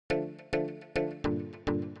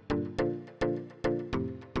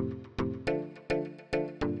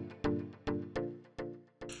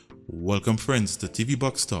Welcome friends to TV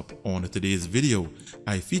Box Top. On today's video,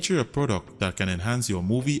 I feature a product that can enhance your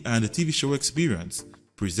movie and TV show experience,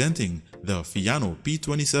 presenting the Pheanoo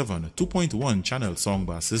P27 2.1 channel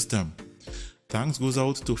soundbar system. Thanks goes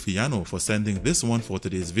out to Pheanoo for sending this one for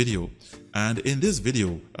today's video, and in this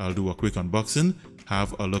video I'll do a quick unboxing,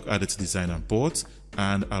 have a look at its design and ports,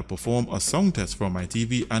 and I'll perform a sound test from my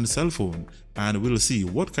TV and cell phone, and we'll see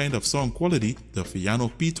what kind of sound quality the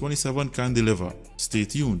Pheanoo P27 can deliver. Stay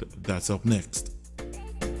tuned, that's up next.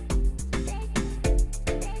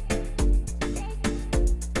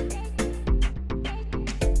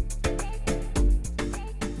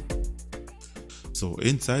 So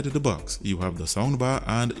inside the box, you have the soundbar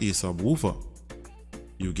and a subwoofer.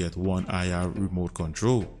 You get one IR remote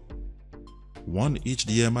control, one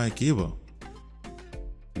HDMI cable,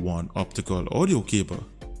 one optical audio cable,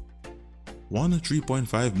 one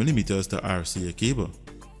 3.5mm to RCA cable,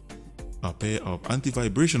 a pair of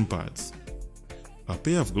anti-vibration pads, a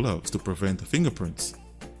pair of gloves to prevent fingerprints,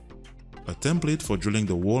 a template for drilling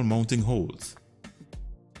the wall mounting holes,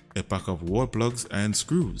 a pack of wall plugs and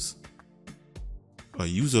screws, a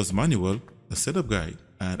user's manual, a setup guide,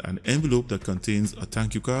 and an envelope that contains a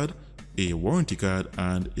thank you card, a warranty card,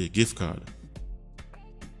 and a gift card.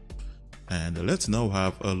 And let's now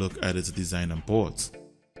have a look at its design and ports.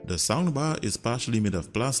 The soundbar is partially made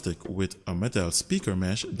of plastic with a metal speaker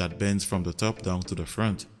mesh that bends from the top down to the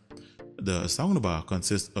front. The soundbar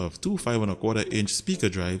consists of two 5¼ speaker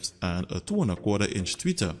drives and a 2¼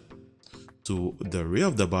 tweeter. To the rear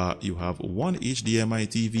of the bar, you have one HDMI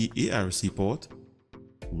TV ARC port,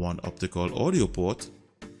 one optical audio port,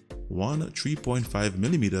 one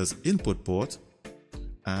 3.5mm input port,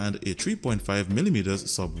 and a 3.5mm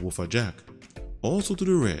subwoofer jack. Also to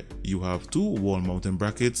the rear, you have two wall mounting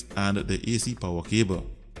brackets and the AC power cable.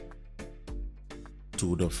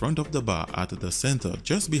 To the front of the bar at the center,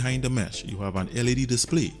 just behind the mesh, you have an LED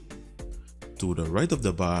display. To the right of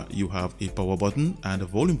the bar, you have a power button and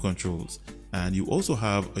volume controls, and you also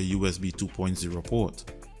have a USB 2.0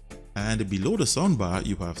 port. And below the soundbar,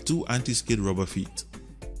 you have two anti-skid rubber feet.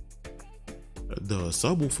 The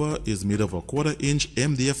subwoofer is made of a 1/4"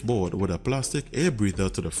 MDF board with a plastic air breather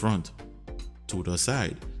to the front. To the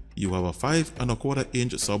side, you have a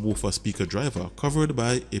 5¼ subwoofer speaker driver covered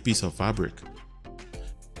by a piece of fabric.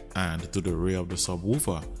 And to the rear of the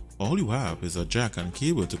subwoofer, all you have is a jack and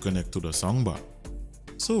cable to connect to the soundbar.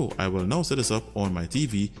 So I will now set this up on my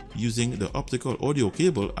TV using the optical audio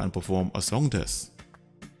cable and perform a sound test.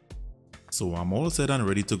 So I'm all set and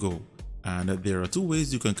ready to go. And there are two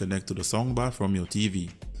ways you can connect to the soundbar from your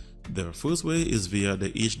TV. The first way is via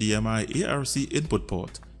the HDMI ARC input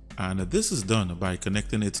port, and this is done by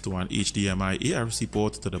connecting it to an HDMI ARC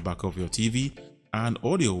port to the back of your TV, and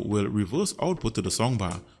audio will reverse output to the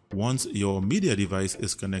soundbar once your media device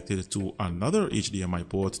is connected to another HDMI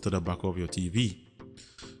port to the back of your TV.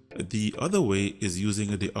 The other way is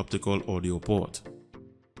using the optical audio port.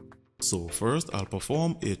 So first, I'll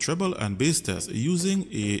perform a treble and bass test using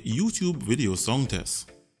a YouTube video song test.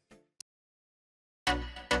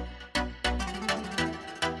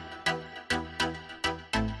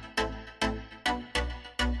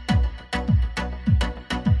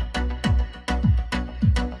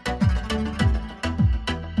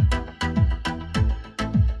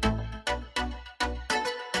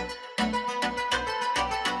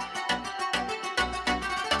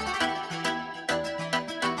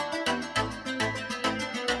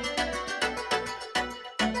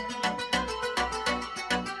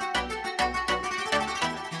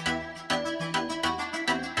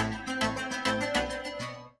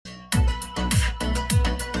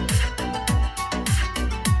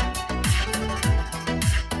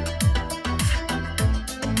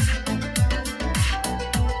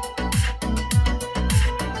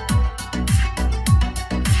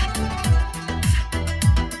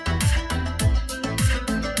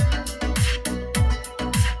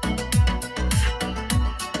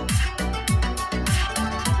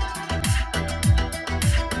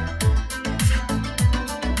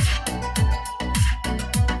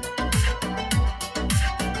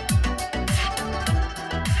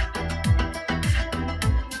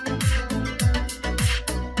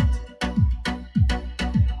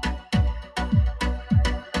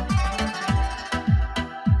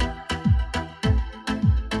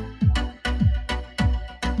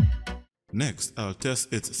 Next, I'll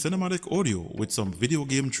test its cinematic audio with some video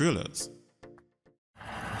game trailers.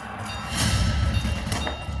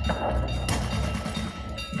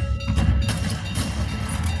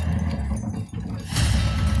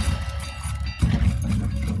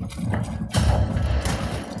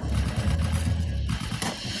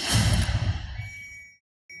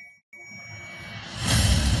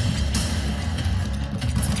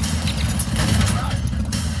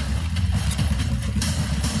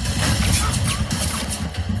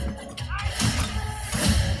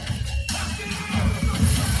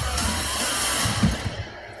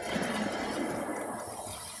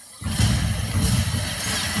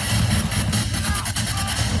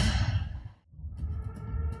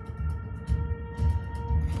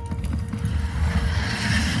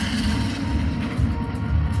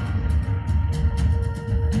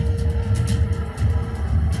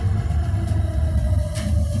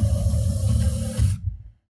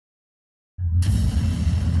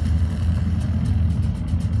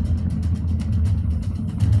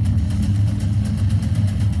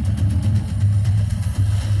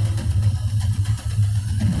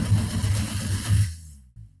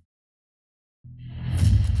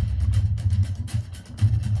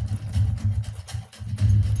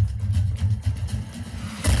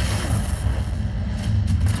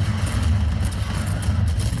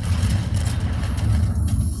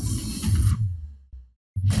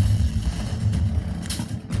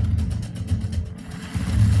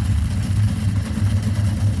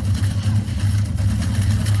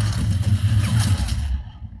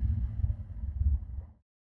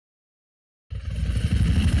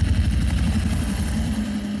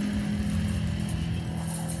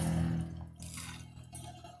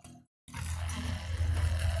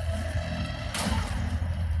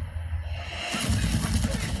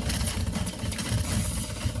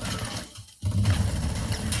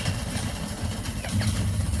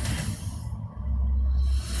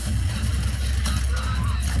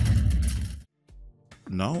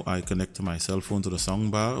 Now I connect my cell phone to the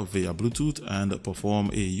soundbar via Bluetooth and perform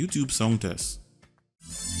a YouTube song test.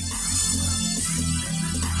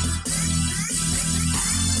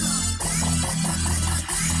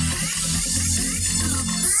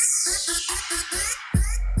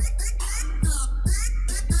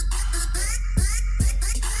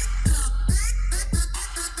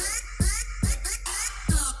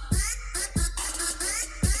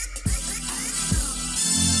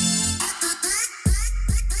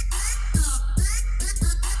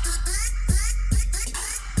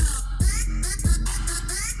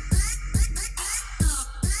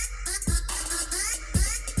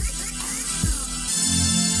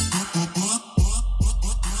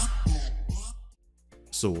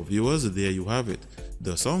 So viewers, there you have it.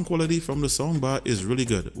 The sound quality from the soundbar is really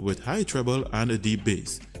good with high treble and a deep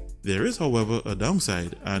bass. There is however a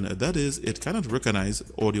downside, and that is it cannot recognize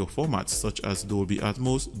audio formats such as Dolby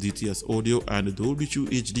Atmos, DTS Audio and Dolby True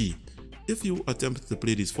HD. If you attempt to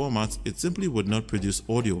play these formats, it simply would not produce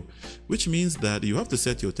audio, which means that you have to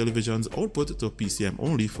set your television's output to PCM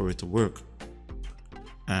only for it to work.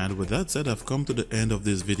 And with that said, I've come to the end of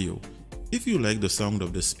this video. If you like the sound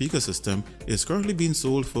of the speaker system, it's currently being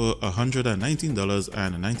sold for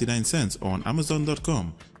 $119.99 on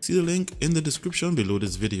Amazon.com. See the link in the description below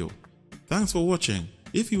this video. Thanks for watching.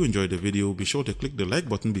 If you enjoyed the video, be sure to click the like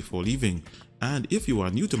button before leaving. And if you are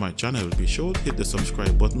new to my channel, be sure to hit the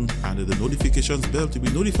subscribe button and the notifications bell to be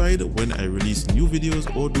notified when I release new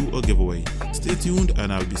videos or do a giveaway. Stay tuned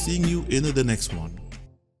and I'll be seeing you in the next one.